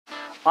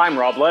I'm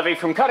Rob Levy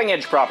from Cutting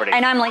Edge Property.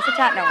 And I'm Lisa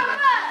Tatnell.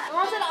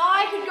 I said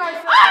I could go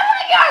first. I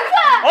want to go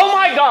first! Oh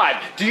my God!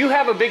 Do you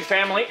have a big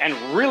family and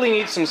really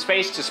need some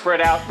space to spread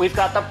out? We've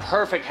got the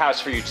perfect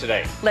house for you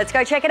today. Let's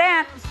go check it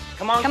out.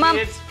 Come on,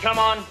 kids, come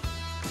on.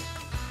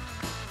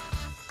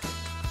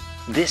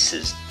 This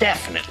is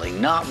definitely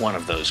not one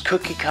of those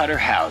cookie cutter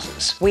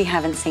houses. We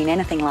haven't seen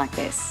anything like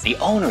this. The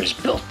owners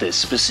built this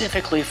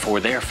specifically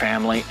for their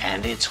family,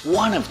 and it's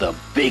one of the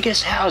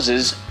biggest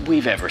houses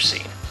we've ever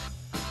seen.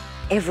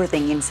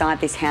 Everything inside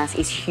this house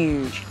is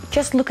huge.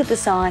 Just look at the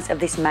size of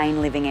this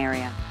main living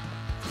area.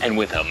 And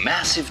with a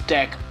massive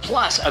deck,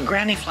 plus a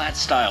granny flat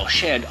style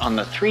shed on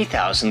the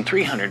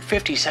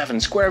 3,357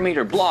 square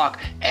meter block,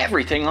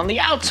 everything on the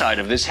outside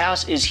of this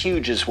house is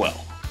huge as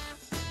well.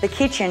 The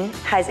kitchen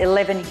has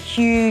 11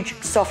 huge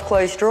soft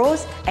close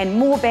drawers and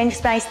more bench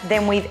space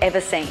than we've ever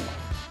seen.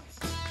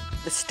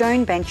 The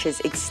stone benches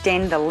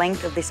extend the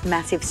length of this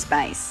massive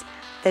space.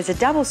 There's a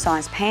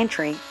double-sized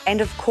pantry and,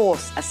 of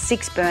course, a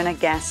 6-burner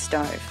gas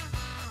stove.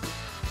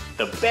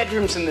 The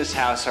bedrooms in this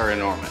house are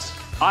enormous.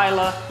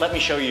 Isla, let me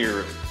show you your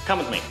room. Come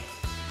with me.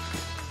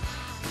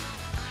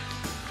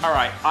 All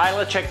right,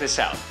 Isla, check this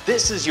out.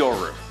 This is your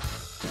room.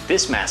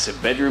 This massive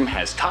bedroom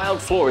has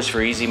tiled floors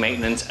for easy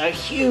maintenance, a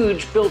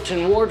huge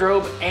built-in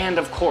wardrobe, and,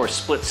 of course,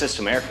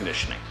 split-system air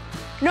conditioning.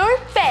 No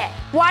fair.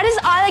 Why does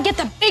Isla get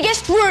the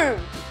biggest room?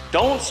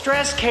 Don't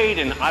stress,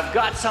 Caden. I've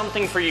got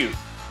something for you.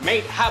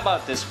 Mate, how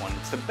about this one?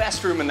 It's the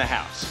best room in the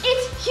house.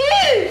 It's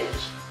huge!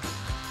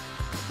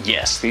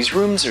 Yes, these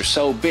rooms are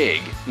so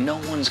big, no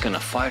one's gonna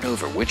fight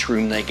over which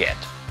room they get.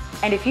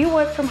 And if you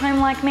work from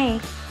home like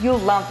me, you'll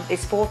love that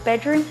this 4th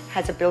bedroom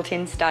has a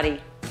built-in study.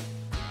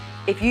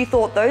 If you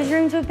thought those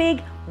rooms were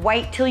big,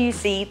 wait till you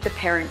see the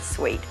parents'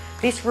 suite.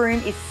 This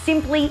room is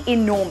simply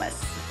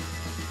enormous.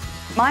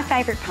 My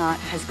favourite part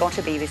has got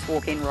to be this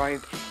walk-in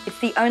robe. It's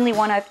the only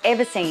one I've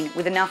ever seen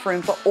with enough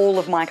room for all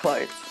of my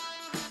clothes.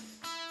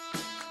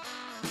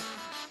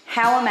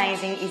 How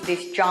amazing is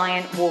this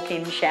giant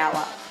walk-in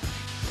shower?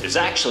 There's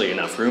actually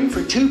enough room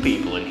for 2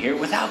 people in here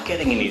without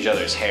getting in each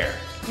other's hair.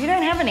 You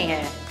don't have any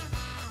hair.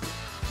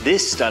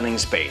 This stunning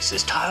space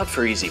is tiled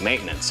for easy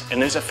maintenance,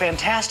 and there's a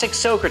fantastic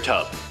soaker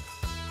tub.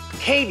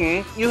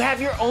 Caden, you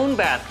have your own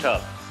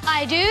bathtub.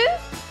 I do?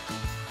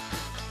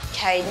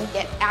 Caden,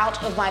 get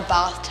out of my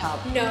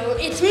bathtub. No,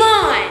 it's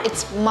mine!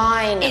 It's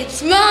mine.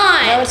 It's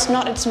mine! No, it's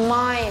not. It's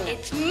mine.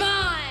 It's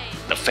mine!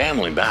 The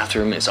family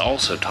bathroom is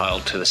also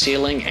tiled to the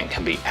ceiling and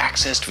can be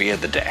accessed via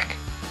the deck.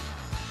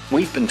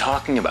 We've been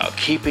talking about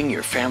keeping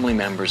your family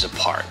members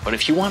apart, but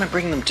if you want to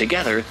bring them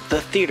together,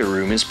 the theater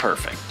room is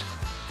perfect.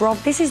 Rob,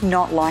 this is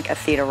not like a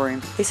theatre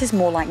room. This is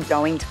more like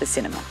going to the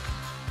cinema.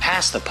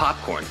 Pass the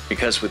popcorn,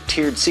 because with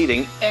tiered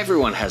seating,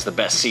 everyone has the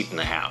best seat in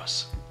the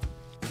house.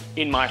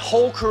 In my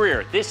whole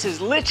career, this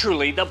is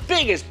literally the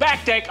biggest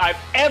back deck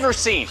I've ever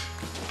seen.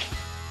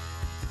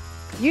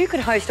 You could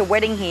host a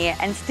wedding here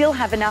and still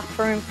have enough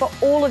room for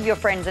all of your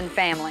friends and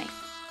family.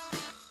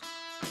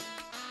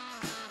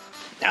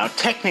 Now,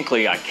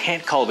 technically, I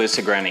can't call this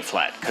a granny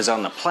flat, because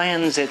on the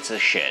plans, it's a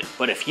shed.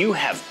 But if you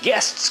have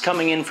guests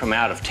coming in from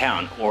out of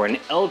town or an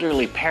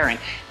elderly parent,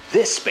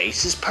 this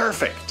space is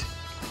perfect.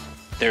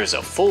 There's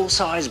a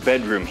full-size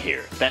bedroom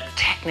here that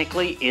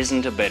technically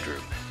isn't a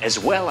bedroom, as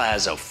well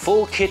as a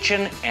full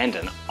kitchen and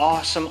an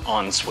awesome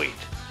ensuite.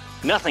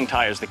 Nothing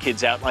tires the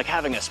kids out like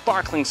having a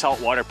sparkling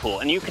saltwater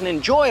pool, and you can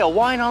enjoy a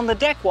wine on the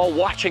deck while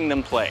watching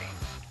them play.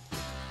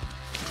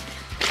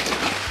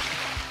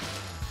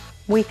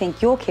 We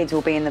think your kids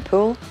will be in the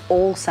pool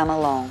all summer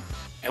long.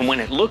 And when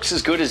it looks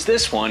as good as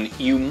this one,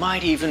 you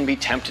might even be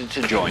tempted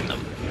to join them.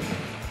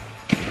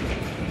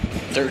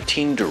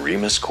 13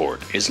 Doriemus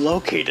Court is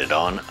located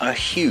on a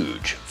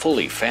huge,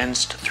 fully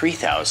fenced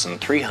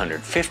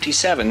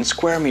 3,357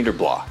 square meter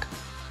block.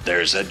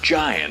 There's a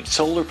giant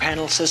solar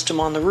panel system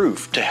on the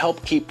roof to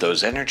help keep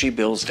those energy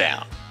bills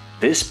down.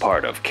 This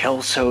part of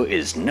Kelso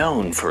is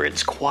known for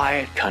its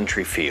quiet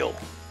country feel.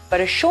 But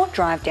a short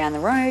drive down the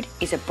road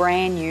is a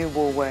brand new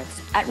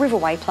Woolworths at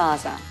Riverway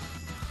Plaza.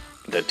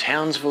 The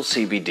Townsville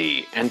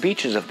CBD and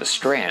beaches of the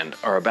Strand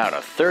are about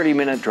a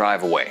 30-minute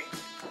drive away.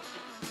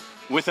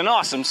 With an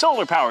awesome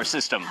solar power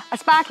system, A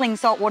sparkling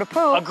saltwater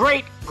pool, a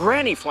great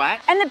granny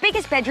flat, and the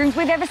biggest bedrooms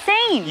we've ever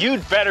seen.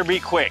 you'd better be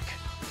quick.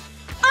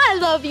 I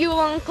love you,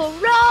 Uncle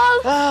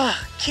Rob!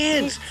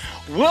 Kids,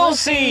 we'll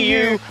see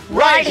you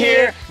right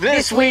here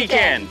this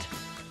weekend.